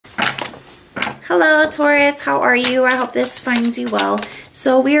Hello Taurus, how are you? I hope this finds you well.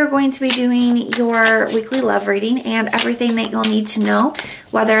 So we are going to be doing your weekly love reading and everything that you'll need to know,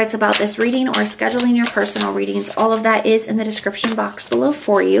 whether it's about this reading or scheduling your personal readings. All of that is in the description box below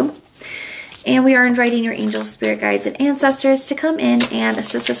for you. And we are inviting your angels, spirit guides, and ancestors to come in and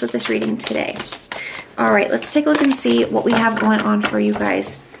assist us with this reading today. All right, let's take a look and see what we have going on for you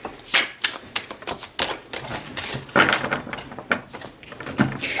guys.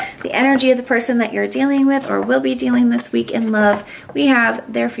 The energy of the person that you're dealing with or will be dealing this week in love, we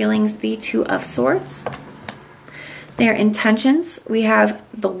have their feelings, the Two of Swords. Their intentions, we have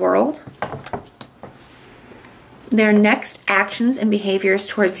the World. Their next actions and behaviors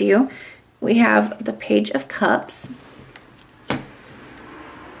towards you, we have the Page of Cups.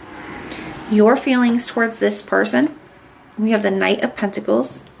 Your feelings towards this person, we have the Knight of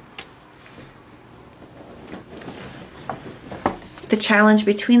Pentacles. The challenge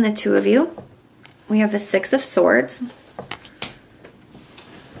between the two of you, we have the Six of Swords.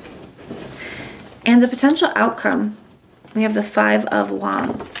 And the potential outcome, we have the Five of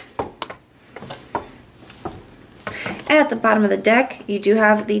Wands. At the bottom of the deck, you do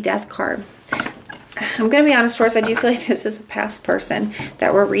have the Death card. I'm going to be honest, Taurus, I do feel like this is a past person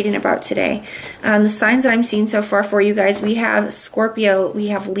that we're reading about today. The signs that I'm seeing so far for you guys, we have Scorpio, we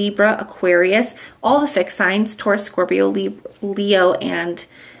have Libra, Aquarius, all the fixed signs, Taurus, Scorpio, Leo, and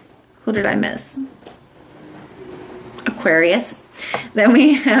who did I miss? Aquarius. Then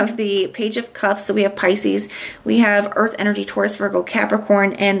we have the Page of Cups, so we have Pisces, we have Earth energy, Taurus, Virgo,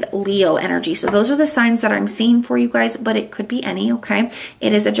 Capricorn, and Leo energy. So those are the signs that I'm seeing for you guys, but it could be any, okay?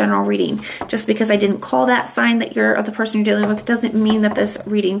 It is a general reading. Just because I didn't call that sign that you're the person you're dealing with doesn't mean that this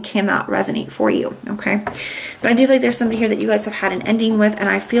reading cannot resonate for you, okay? But I do feel like there's somebody here that you guys have had an ending with, and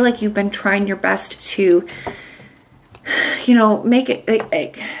I feel like you've been trying your best to, you know, make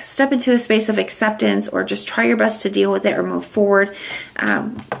it step into a space of acceptance, or just try your best to deal with it or move forward,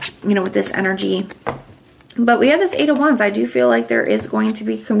 you know, with this energy. But we have this Eight of Wands. I do feel like there is going to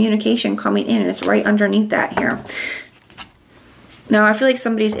be communication coming in, and it's right underneath that here. Now, I feel like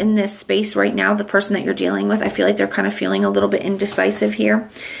somebody's in this space right now, the person that you're dealing with. I feel like they're kind of feeling a little bit indecisive here.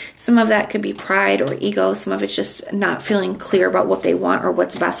 Some of that could be pride or ego. Some of it's just not feeling clear about what they want or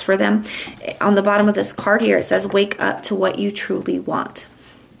what's best for them. On the bottom of this card here, it says, wake up to what you truly want.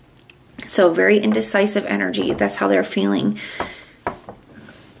 So very indecisive energy. That's how they're feeling.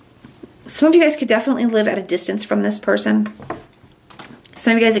 Some of you guys could definitely live at a distance from this person.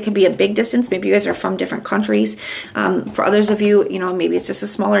 Some of you guys, it could be a big distance. Maybe you guys are from different countries. For others of you, you know, maybe it's just a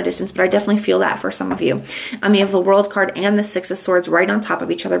smaller distance, but I definitely feel that for some of you. You have the World card and the Six of Swords right on top of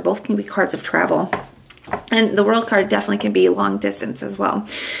each other. Both can be cards of travel. And the World card definitely can be long distance as well.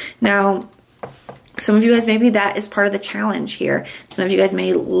 Now, some of you guys, maybe that is part of the challenge here. Some of you guys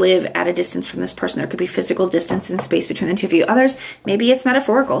may live at a distance from this person. There could be physical distance and space between the two of you. Others, maybe it's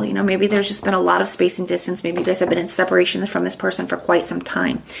metaphorical. You know, maybe there's just been a lot of space and distance. Maybe you guys have been in separation from this person for quite some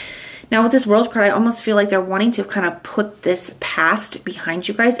time. Now with this World card, I almost feel like they're wanting to kind of put this past behind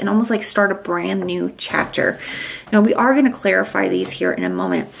you guys and almost like start a brand new chapter. Now we are going to clarify these here in a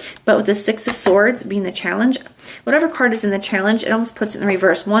moment, but with the Six of Swords being the challenge, whatever card is in the challenge, it almost puts it in the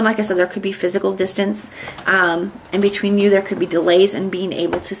reverse. One, like I said, there could be physical distance in between you. There could be delays in being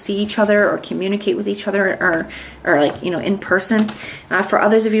able to see each other or communicate with each other, or like, you know, in person. For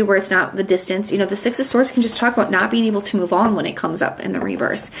others of you where it's not the distance, you know, the Six of Swords can just talk about not being able to move on when it comes up in the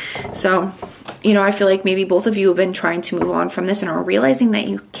reverse. So, you know, I feel like maybe both of you have been trying to move on from this and are realizing that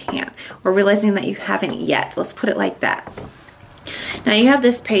you can't, or realizing that you haven't yet. Let's put it like that. Now you have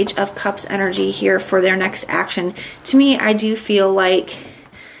this Page of Cups energy here for their next action. To me, I do feel like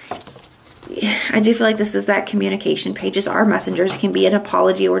this is that communication. Pages are messengers. It can be an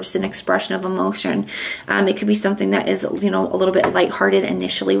apology or just an expression of emotion. It could be something that is, you know, a little bit lighthearted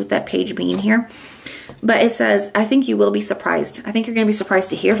initially with that page being here. But it says, I think you will be surprised. I think you're going to be surprised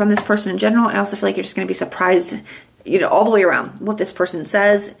to hear from this person in general. I also feel like you're just going to be surprised, you know, all the way around what this person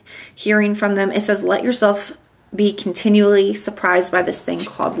says, hearing from them. It says, let yourself be continually surprised by this thing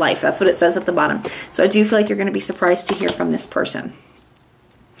called life. That's what it says at the bottom. So I do feel like you're going to be surprised to hear from this person.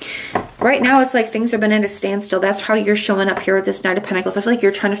 Right now, it's like things have been at a standstill. That's how you're showing up here with this Knight of Pentacles. I feel like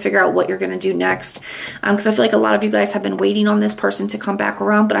you're trying to figure out what you're going to do next. Because I feel like a lot of you guys have been waiting on this person to come back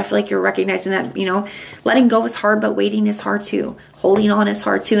around. But I feel like you're recognizing that, you know, letting go is hard, but waiting is hard too. Holding on is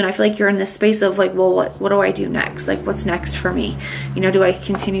hard too. And I feel like you're in this space of like, well, what do I do next? Like, what's next for me? You know, do I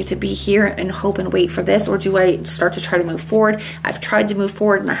continue to be here and hope and wait for this? Or do I start to try to move forward? I've tried to move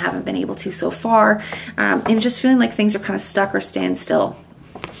forward and I haven't been able to so far. And just feeling like things are kind of stuck or stand still.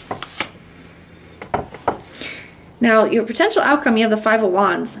 Now, your potential outcome, you have the Five of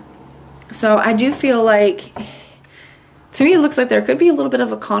Wands. So I do feel like, to me, it looks like there could be a little bit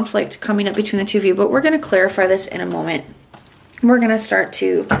of a conflict coming up between the two of you, but we're going to clarify this in a moment. We're going to start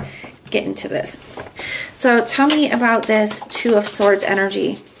to get into this. So tell me about this Two of Swords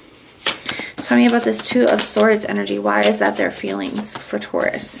energy. Tell me about this Two of Swords energy. Why is that their feelings for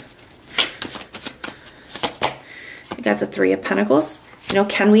Taurus? We got the Three of Pentacles. You know,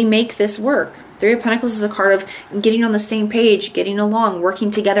 can we make this work? Three of Pentacles is a card of getting on the same page, getting along,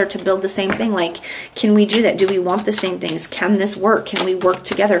 working together to build the same thing. Like, can we do that? Do we want the same things? Can this work? Can we work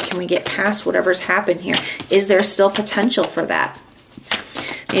together? Can we get past whatever's happened here? Is there still potential for that?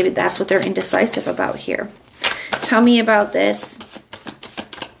 Maybe that's what they're indecisive about here. Tell me about this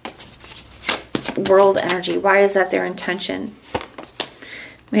World energy. Why is that their intention?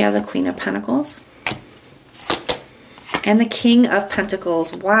 We have the Queen of Pentacles and the King of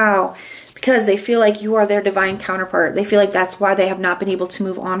Pentacles. Wow. Because they feel like you are their divine counterpart. They feel like that's why they have not been able to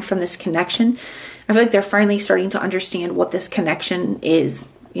move on from this connection. I feel like they're finally starting to understand what this connection is.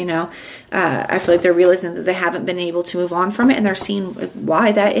 You know, I feel like they're realizing that they haven't been able to move on from it, and they're seeing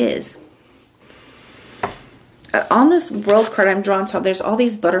why that is. On this World card I'm drawn to, there's all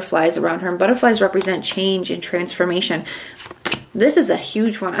these butterflies around her, and butterflies represent change and transformation. This is a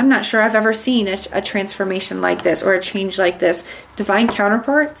huge one. I'm not sure I've ever seen a transformation like this or a change like this. Divine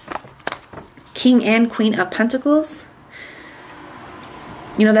counterparts. King and Queen of Pentacles.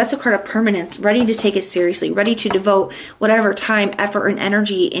 You know, that's a card of permanence, ready to take it seriously, ready to devote whatever time, effort, and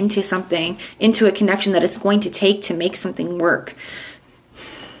energy into something, into a connection that it's going to take to make something work.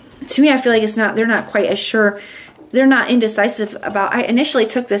 To me, I feel like they're not quite as sure. They're not indecisive about, I initially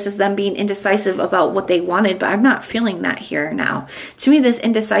took this as them being indecisive about what they wanted, but I'm not feeling that here now. To me, this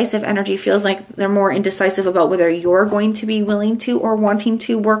indecisive energy feels like they're more indecisive about whether you're going to be willing to or wanting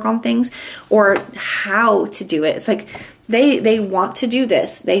to work on things or how to do it. It's like they want to do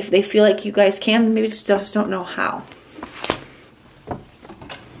this. They feel like you guys can, maybe just don't know how.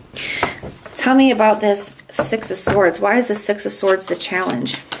 Tell me about this Six of Swords. Why is the Six of Swords the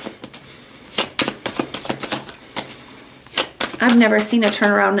challenge? I've never seen a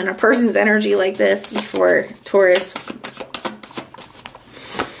turnaround in a person's energy like this before, Taurus.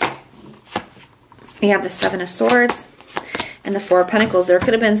 We have the Seven of Swords and the Four of Pentacles. There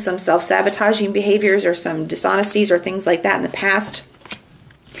could have been some self-sabotaging behaviors or some dishonesties or things like that in the past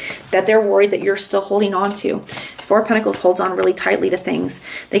that they're worried that you're still holding on to. Four of Pentacles holds on really tightly to things.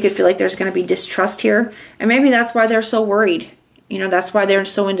 They could feel like there's going to be distrust here. And maybe that's why they're so worried. You know, that's why they're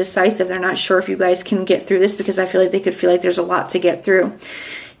so indecisive. They're not sure if you guys can get through this because I feel like they could feel like there's a lot to get through.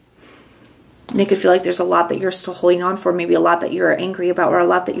 They could feel like there's a lot that you're still holding on for, maybe a lot that you're angry about or a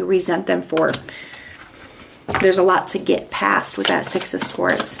lot that you resent them for. There's a lot to get past with that Six of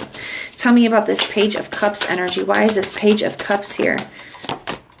Swords. Tell me about this Page of Cups energy. Why is this Page of Cups here?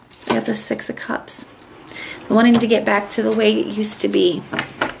 We have the Six of Cups. Wanting to get back to the way it used to be.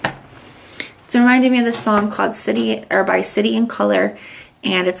 It's reminding me of this song called City, or by City and Color,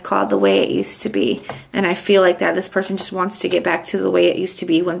 and it's called The Way It Used to Be. And I feel like that this person just wants to get back to the way it used to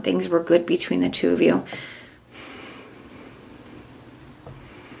be when things were good between the two of you.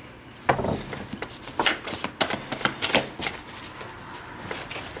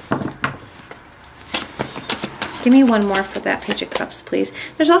 Give me one more for that Page of Cups, please.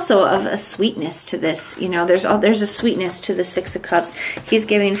 There's also a sweetness to this. You know, there's a sweetness to the Six of Cups. He's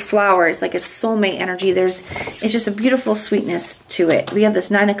giving flowers, like it's soulmate energy. It's just a beautiful sweetness to it. We have this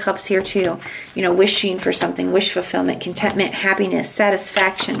Nine of Cups here too. You know, wishing for something, wish fulfillment, contentment, happiness,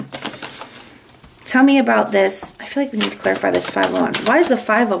 satisfaction. Tell me about this. I feel like we need to clarify this Five of Wands. Why is the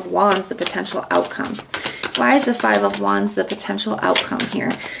Five of Wands the potential outcome? Why is the Five of Wands the potential outcome here?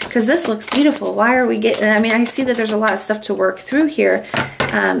 Because this looks beautiful. Why are we getting... I mean, I see that there's a lot of stuff to work through here.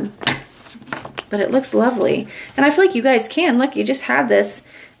 But it looks lovely. And I feel like you guys can. Look, you just had this...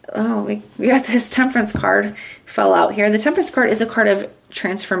 Oh, we got this Temperance card fell out here. The Temperance card is a card of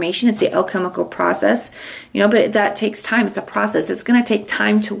transformation. It's the alchemical process, you know, but that takes time. It's a process. It's going to take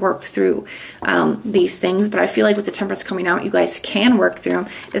time to work through these things, but I feel like with the Temperance coming out, you guys can work through them.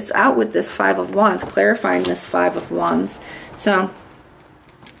 It's out with this Five of Wands, clarifying this Five of Wands. So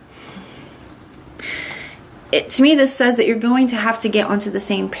to me, this says that you're going to have to get onto the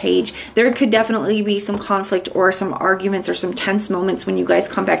same page. There could definitely be some conflict or some arguments or some tense moments when you guys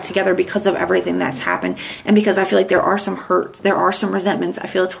come back together because of everything that's happened. And because I feel like there are some hurts, there are some resentments. I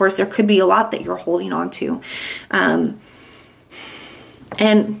feel, Taurus, there could be a lot that you're holding on to. And,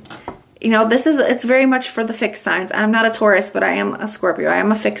 you know, it's very much for the fixed signs. I'm not a Taurus, but I am a Scorpio. I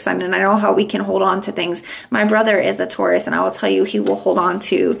am a fixed sign, and I know how we can hold on to things. My brother is a Taurus, and I will tell you, he will hold on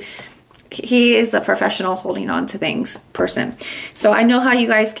to he is a professional holding on to things person. So I know how you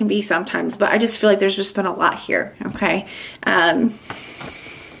guys can be sometimes, but I just feel like there's just been a lot here, okay? I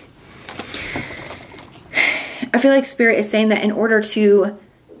feel like Spirit is saying that in order to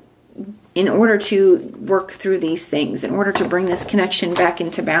work through these things, in order to bring this connection back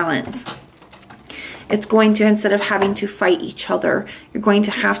into balance, it's going to, instead of having to fight each other, you're going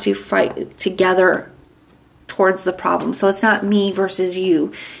to have to fight together towards the problem. So it's not me versus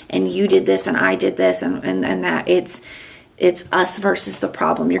you, and you did this and I did this and that. It's us versus the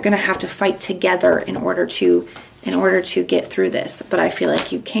problem. You're going to have to fight together in order to get through this. But I feel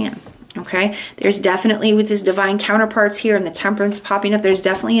like you can. Okay, there's definitely, with this divine counterparts here and the temperance popping up, there's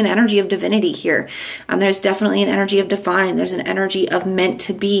definitely an energy of divinity here. There's definitely an energy of divine. There's an energy of meant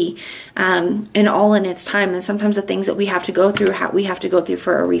to be, and all in its time. And sometimes the things that we have to go through, we have to go through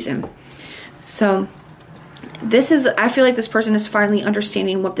for a reason. So I feel like this person is finally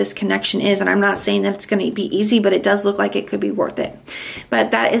understanding what this connection is. And I'm not saying that it's going to be easy, but it does look like it could be worth it.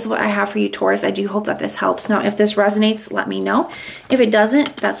 But that is what I have for you, Taurus. I do hope that this helps. Now, if this resonates, let me know. If it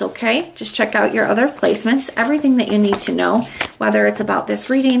doesn't, that's okay. Just check out your other placements. Everything that you need to know, whether it's about this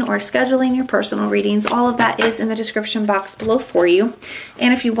reading or scheduling your personal readings, all of that is in the description box below for you.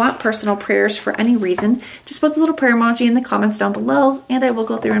 And if you want personal prayers for any reason, just put the little prayer emoji in the comments down below, and I will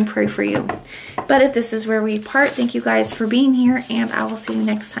go through and pray for you. But if this is where we part, thank you guys for being here, and I will see you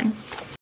next time.